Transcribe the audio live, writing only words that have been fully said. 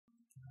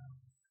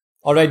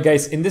Alright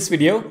guys, in this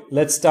video,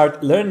 let's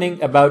start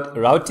learning about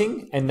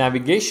routing and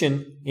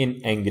navigation in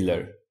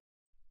Angular.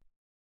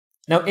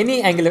 Now,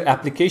 any Angular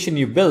application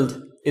you build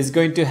is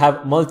going to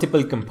have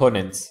multiple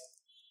components,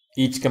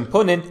 each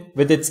component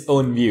with its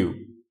own view.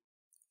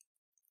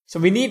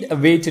 So we need a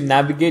way to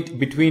navigate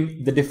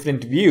between the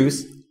different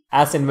views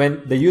as and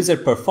when the user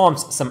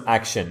performs some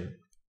action.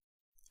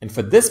 And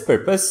for this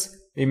purpose,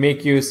 we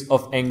make use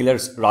of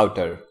Angular's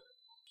router.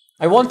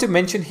 I want to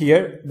mention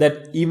here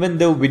that even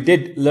though we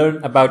did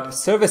learn about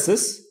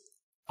services,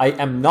 I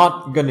am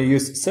not going to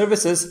use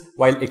services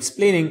while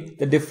explaining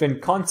the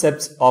different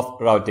concepts of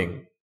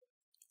routing.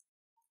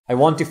 I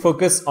want to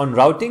focus on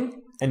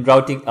routing and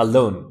routing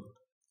alone.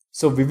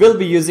 So we will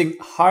be using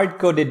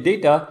hard-coded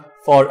data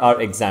for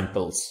our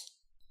examples.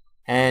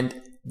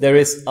 And there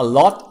is a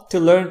lot to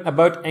learn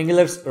about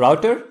Angular's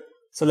router,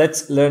 so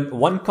let's learn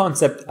one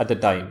concept at a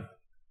time.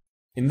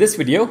 In this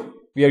video,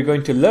 we are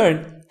going to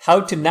learn how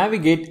to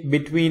navigate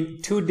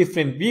between two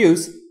different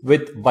views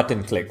with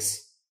button clicks.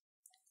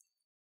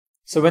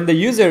 So when the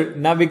user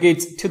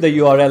navigates to the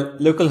URL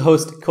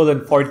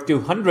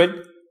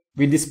localhost:4200,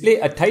 we display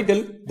a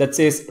title that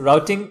says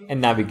routing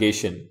and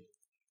navigation.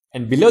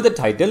 And below the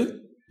title,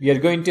 we are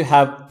going to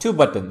have two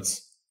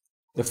buttons.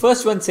 The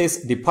first one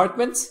says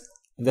departments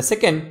and the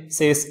second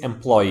says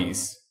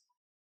employees.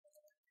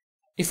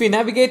 If we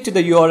navigate to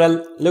the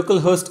URL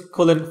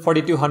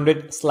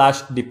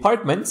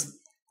localhost:4200/departments,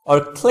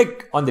 or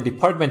click on the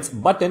departments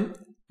button,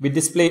 we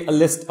display a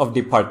list of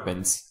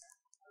departments.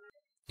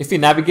 If we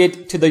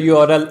navigate to the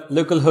URL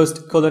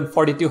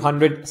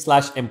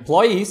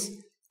localhost:4200/employees,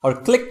 or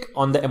click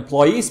on the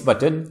employees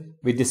button,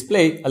 we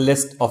display a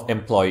list of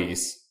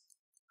employees.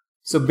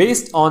 So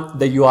based on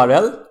the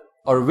URL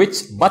or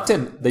which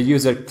button the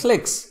user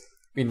clicks,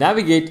 we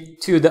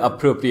navigate to the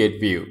appropriate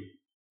view.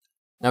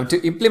 Now to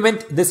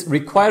implement this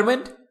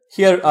requirement,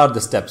 here are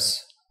the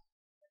steps.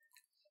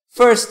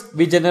 First,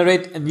 we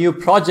generate a new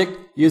project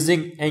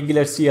using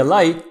Angular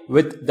CLI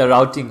with the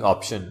routing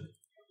option.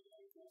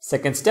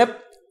 Second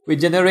step, we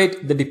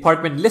generate the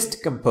department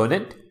list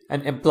component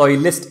and employee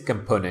list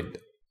component.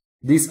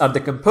 These are the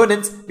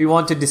components we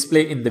want to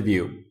display in the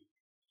view.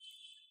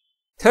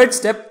 Third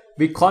step,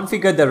 we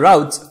configure the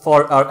routes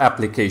for our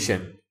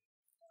application.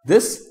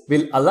 This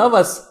will allow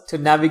us to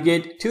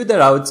navigate to the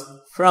routes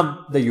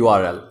from the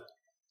URL.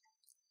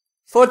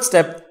 Fourth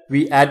step,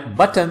 we add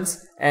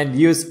buttons and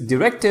use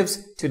directives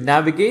to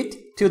navigate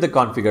to the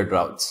configured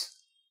routes.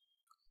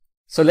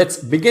 So let's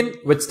begin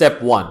with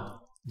step 1,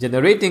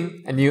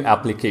 generating a new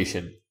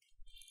application.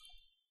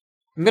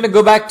 I'm going to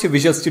go back to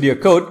Visual Studio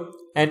Code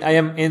and I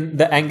am in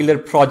the Angular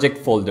project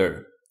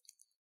folder.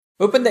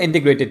 Open the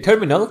integrated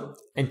terminal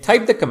and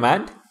type the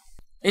command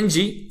ng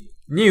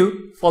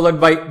new followed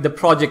by the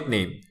project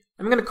name.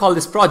 I'm going to call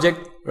this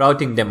project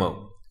routing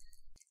demo.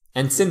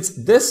 And since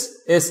this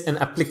is an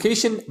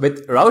application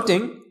with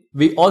routing,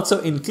 we also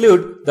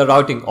include the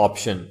routing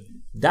option,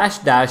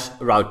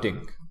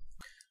 --routing.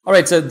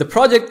 Alright, so the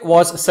project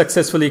was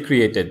successfully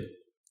created.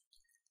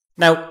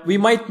 Now, we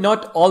might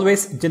not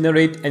always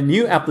generate a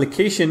new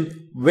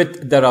application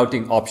with the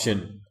routing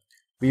option.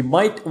 We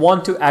might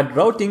want to add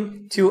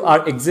routing to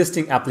our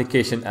existing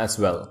application as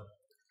well.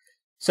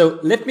 So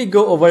let me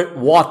go over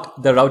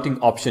what the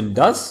routing option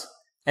does,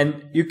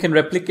 and you can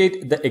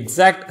replicate the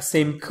exact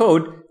same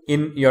code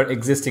in your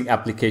existing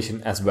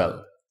application as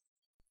well.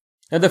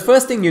 Now the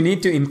first thing you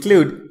need to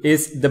include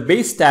is the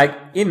base tag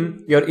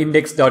in your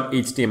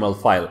index.html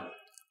file.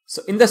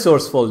 So in the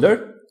source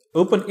folder,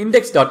 open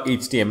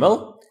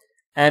index.html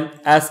and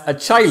as a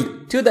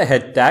child to the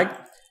head tag,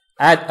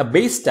 add a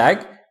base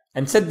tag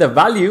and set the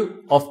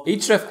value of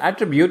href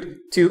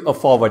attribute to a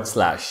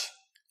 /.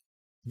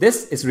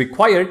 This is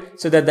required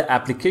so that the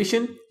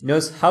application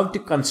knows how to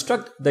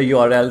construct the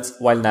URLs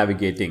while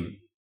navigating.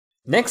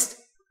 Next,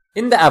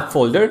 in the app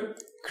folder,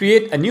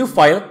 create a new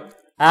file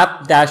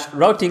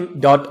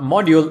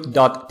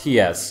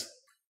app-routing.module.ts.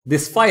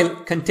 This file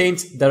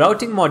contains the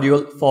routing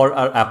module for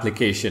our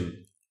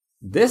application.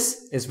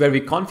 This is where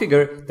we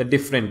configure the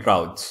different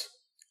routes.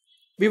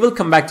 We will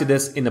come back to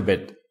this in a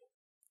bit.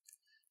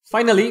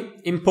 Finally,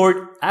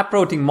 import app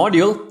routing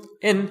module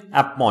in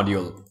app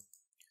module.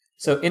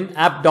 So in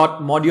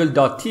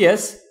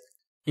app.module.ts,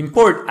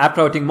 import app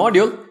routing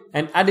module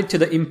and add it to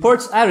the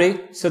imports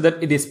array so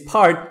that it is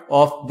part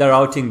of the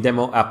routing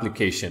demo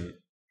application.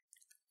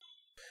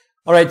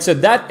 Alright, so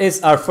that is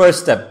our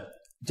first step.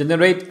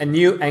 Generate a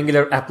new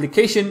Angular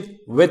application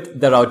with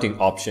the routing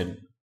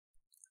option.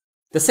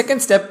 The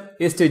second step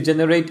is to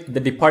generate the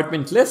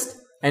department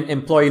list and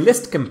employee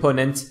list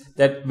components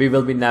that we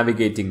will be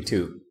navigating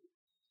to.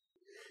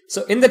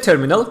 So in the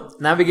terminal,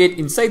 navigate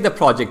inside the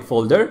project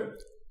folder,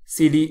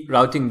 cd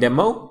routing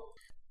demo,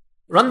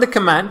 run the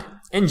command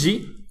ng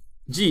G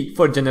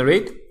for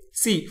generate,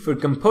 C for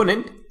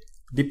component,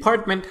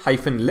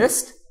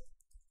 department-list,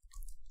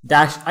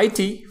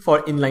 -it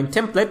for inline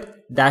template,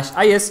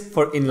 -is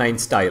for inline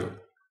style.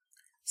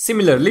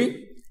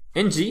 Similarly,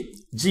 ng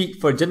G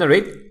for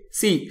generate,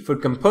 C for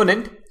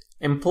component,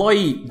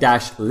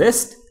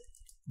 employee-list,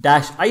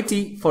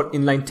 -it for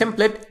inline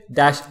template,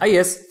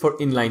 -is for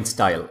inline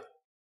style.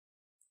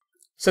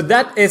 So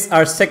that is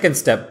our second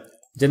step,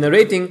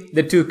 generating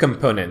the two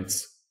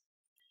components.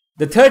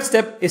 The third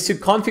step is to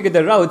configure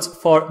the routes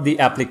for the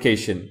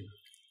application.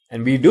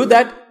 And we do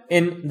that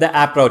in the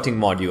app routing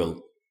module.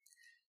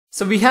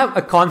 So we have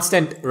a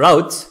constant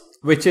routes,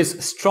 which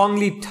is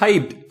strongly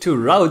typed to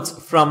routes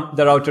from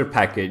the router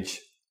package.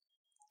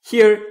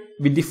 Here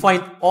we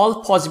define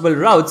all possible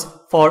routes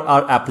for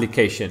our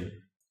application.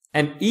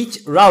 And each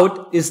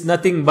route is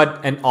nothing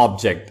but an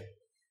object.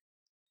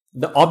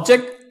 The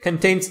object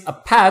contains a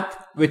path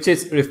which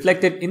is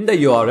reflected in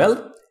the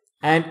URL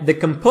and the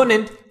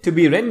component to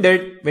be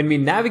rendered when we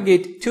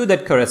navigate to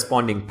that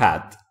corresponding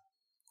path.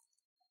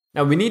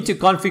 Now we need to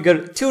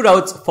configure two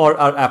routes for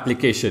our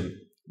application.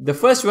 The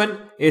first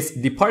one is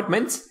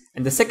departments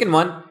and the second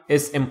one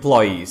is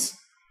employees.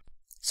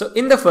 So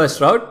in the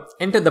first route,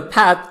 enter the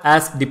path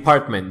as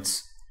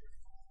departments.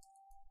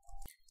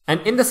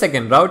 And in the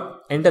second route,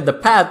 enter the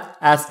path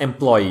as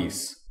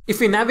employees. If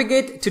we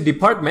navigate to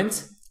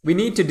departments, we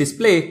need to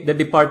display the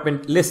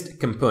department list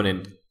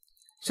component.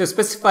 So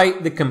specify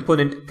the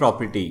component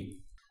property.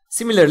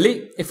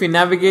 Similarly, if we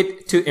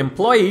navigate to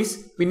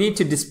employees, we need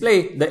to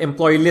display the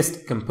employee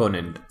list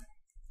component.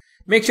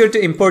 Make sure to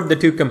import the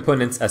two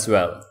components as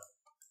well.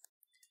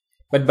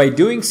 But by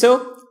doing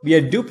so, we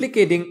are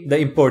duplicating the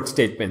import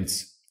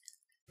statements.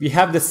 We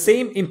have the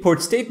same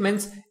import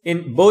statements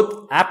in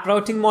both app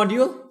routing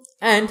module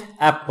and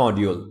app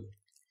module.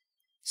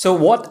 So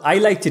what I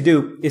like to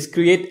do is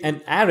create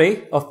an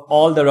array of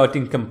all the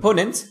routing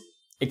components,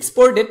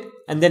 export it,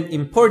 and then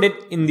import it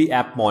in the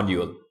app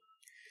module.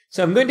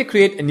 So I'm going to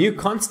create a new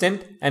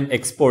constant and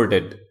export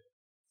it.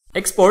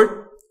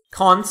 Export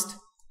const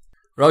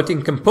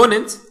routing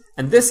components,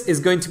 and this is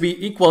going to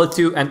be equal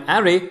to an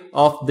array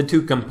of the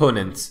two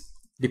components,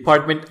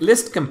 department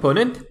list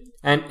component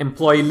and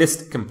employee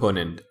list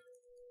component.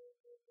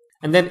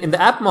 And then in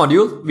the app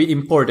module, we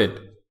import it.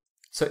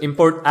 So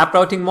import app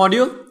routing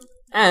module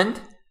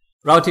and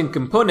routing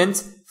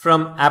components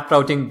from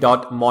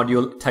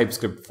approuting.module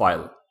TypeScript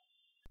file.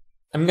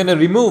 I'm going to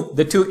remove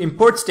the two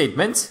import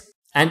statements,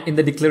 and in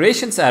the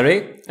declarations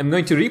array, I'm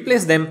going to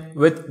replace them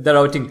with the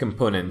routing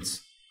components.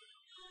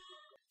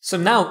 So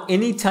now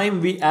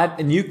anytime we add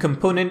a new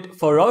component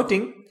for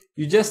routing,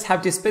 you just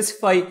have to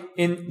specify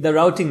in the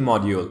routing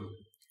module.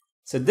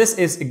 So this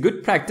is a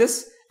good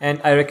practice and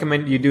I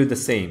recommend you do the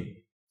same.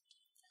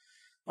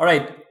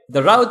 Alright,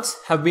 the routes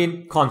have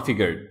been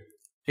configured.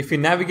 If we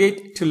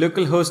navigate to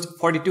localhost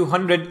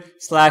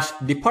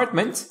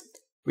 4200/departments,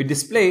 we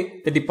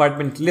display the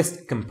department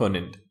list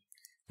component.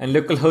 And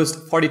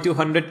localhost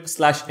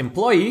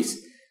 4200/employees,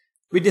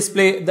 we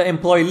display the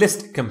employee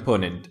list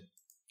component.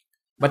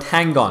 But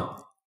hang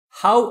on,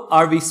 how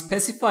are we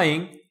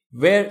specifying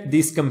where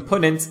these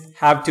components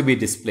have to be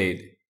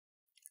displayed?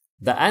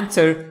 The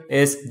answer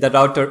is the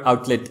router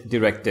outlet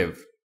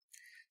directive.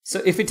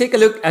 So if we take a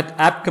look at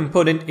app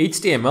component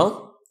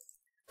HTML,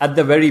 at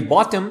the very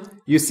bottom,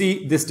 you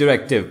see this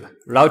directive,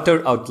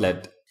 router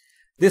outlet.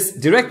 This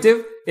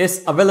directive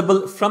is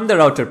available from the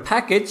router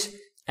package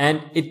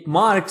and it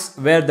marks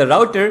where the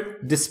router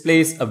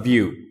displays a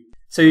view.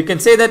 So you can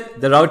say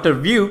that the router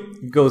view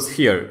goes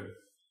here.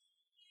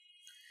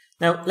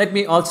 Now let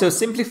me also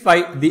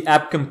simplify the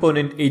app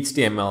component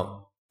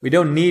HTML. We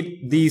don't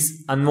need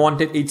these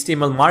unwanted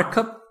HTML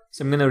markup,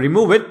 so I'm going to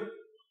remove it.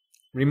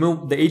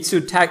 Remove the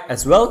h2 tag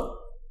as well.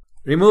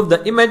 Remove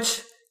the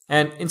image,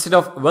 and instead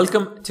of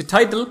welcome to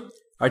title,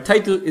 our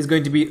title is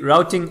going to be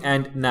routing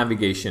and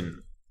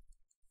navigation.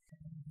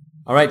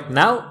 Alright,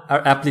 now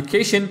our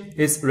application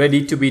is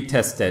ready to be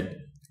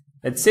tested.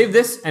 Let's save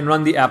this and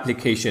run the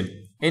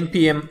application.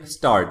 npm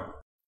start.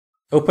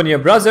 Open your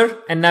browser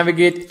and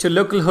navigate to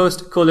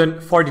localhost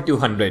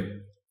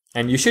 4200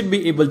 and you should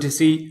be able to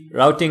see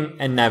routing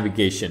and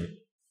navigation.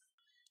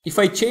 If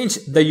I change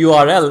the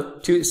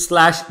URL to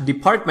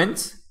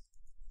 /departments,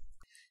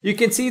 you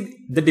can see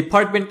the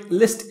department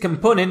list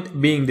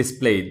component being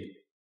displayed.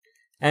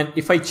 And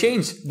if I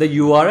change the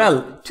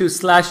URL to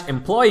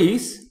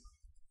 /employees,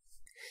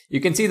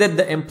 you can see that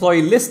the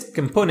employee list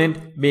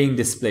component being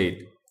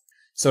displayed.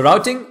 So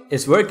routing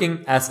is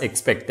working as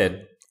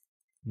expected.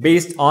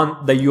 Based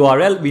on the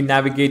URL we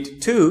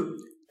navigate to,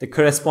 the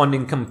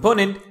corresponding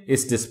component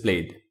is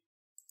displayed.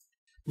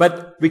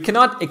 But we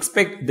cannot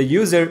expect the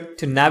user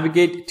to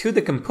navigate to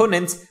the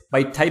components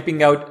by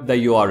typing out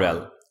the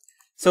URL.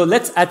 So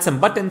let's add some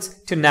buttons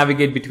to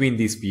navigate between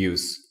these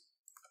views.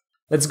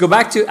 Let's go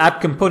back to app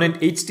component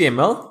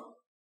HTML.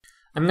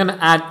 I'm going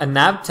to add a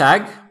nav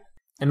tag,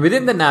 and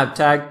within the nav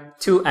tag,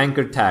 two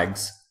anchor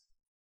tags.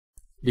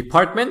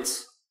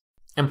 Departments,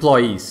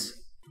 employees.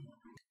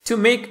 To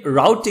make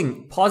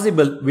routing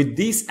possible with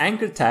these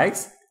anchor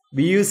tags,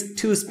 we use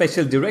two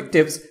special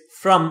directives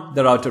from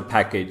the router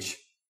package.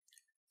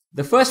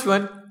 The first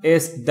one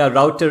is the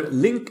router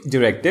link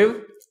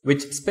directive,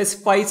 which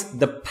specifies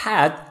the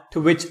path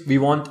to which we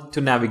want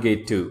to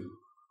navigate to.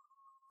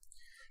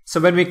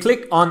 So when we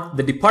click on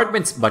the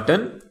departments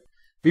button,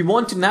 we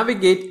want to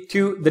navigate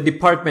to the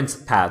departments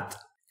path.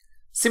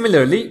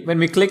 Similarly, when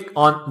we click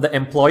on the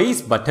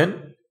Employees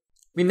button,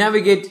 we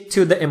navigate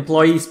to the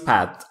Employees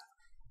path.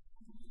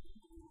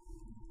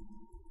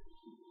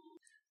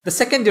 The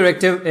second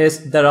directive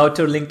is the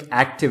router link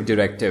active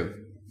directive.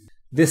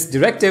 This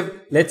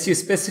directive lets you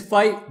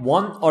specify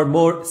one or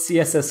more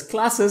CSS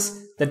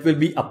classes that will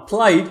be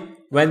applied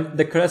when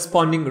the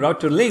corresponding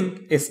router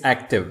link is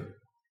active.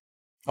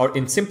 Or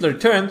in simpler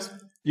terms,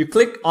 you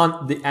click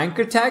on the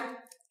anchor tag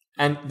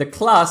and the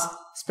class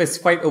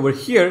specified over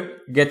here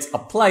gets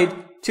applied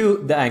to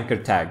the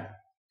anchor tag.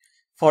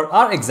 For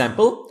our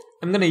example,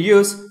 I'm going to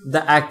use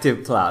the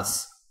active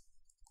class.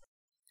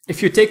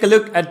 If you take a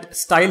look at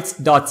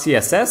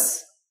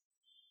styles.css,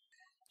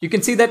 you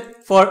can see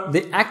that for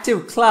the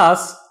active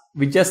class,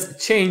 we just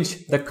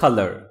changed the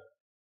color.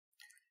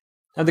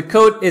 Now the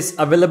code is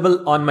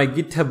available on my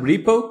GitHub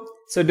repo,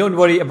 so don't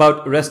worry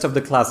about the rest of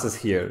the classes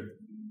here.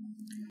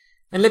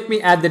 And let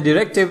me add the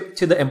directive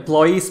to the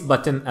Employees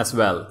button as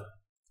well.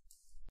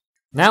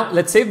 Now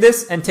let's save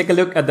this and take a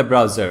look at the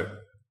browser.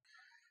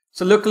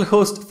 So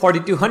localhost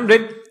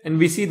 4200, and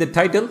we see the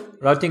title,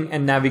 routing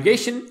and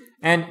navigation,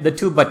 and the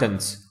two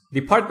buttons,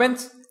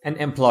 departments and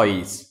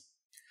employees.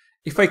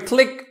 If I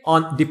click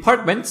on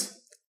departments,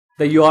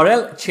 the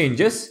URL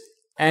changes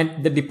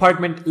and the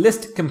department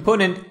list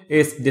component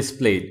is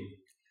displayed.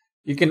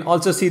 You can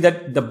also see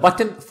that the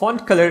button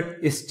font color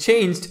is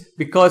changed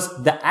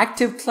because the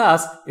active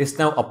class is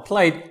now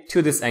applied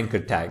to this anchor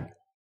tag.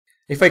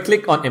 If I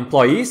click on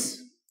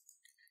employees,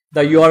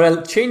 the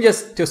URL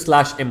changes to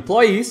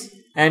 /employees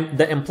and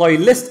the employee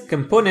list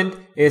component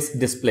is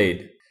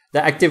displayed.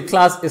 The active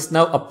class is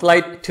now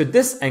applied to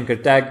this anchor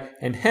tag,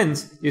 and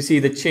hence you see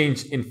the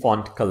change in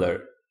font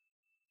color.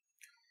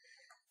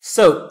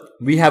 So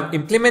we have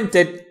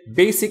implemented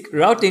basic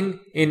routing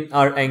in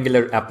our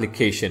Angular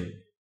application.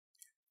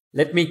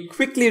 Let me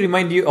quickly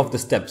remind you of the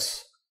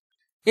steps.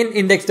 In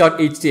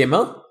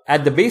index.html,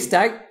 add the base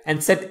tag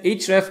and set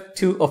href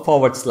to a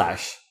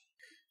 /.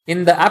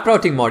 In the app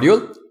routing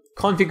module,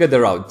 configure the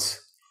routes.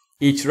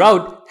 Each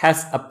route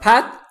has a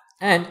path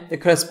and the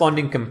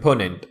corresponding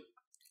component.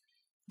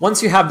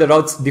 Once you have the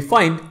routes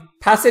defined,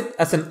 pass it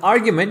as an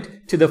argument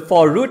to the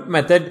for_route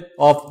method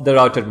of the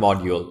router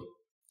module.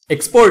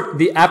 Export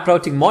the app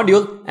routing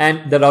module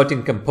and the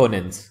routing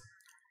components.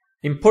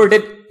 Import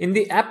it in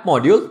the app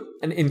module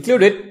and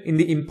include it in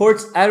the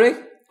imports array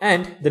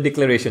and the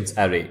declarations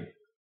array.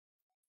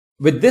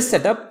 With this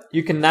setup,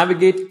 you can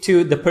navigate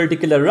to the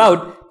particular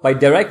route by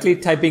directly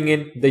typing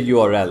in the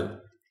URL.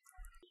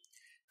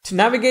 To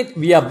navigate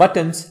via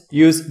buttons,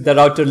 use the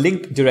router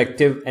link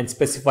directive and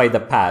specify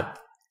the path.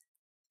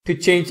 To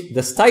change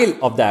the style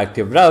of the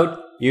active route,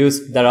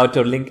 use the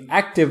router link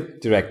active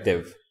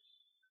directive.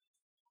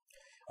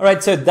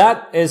 Alright, so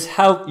that is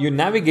how you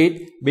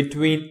navigate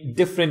between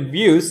different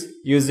views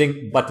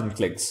using button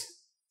clicks.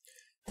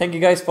 Thank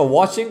you guys for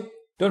watching.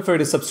 Don't forget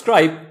to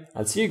subscribe.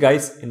 I'll see you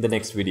guys in the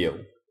next video.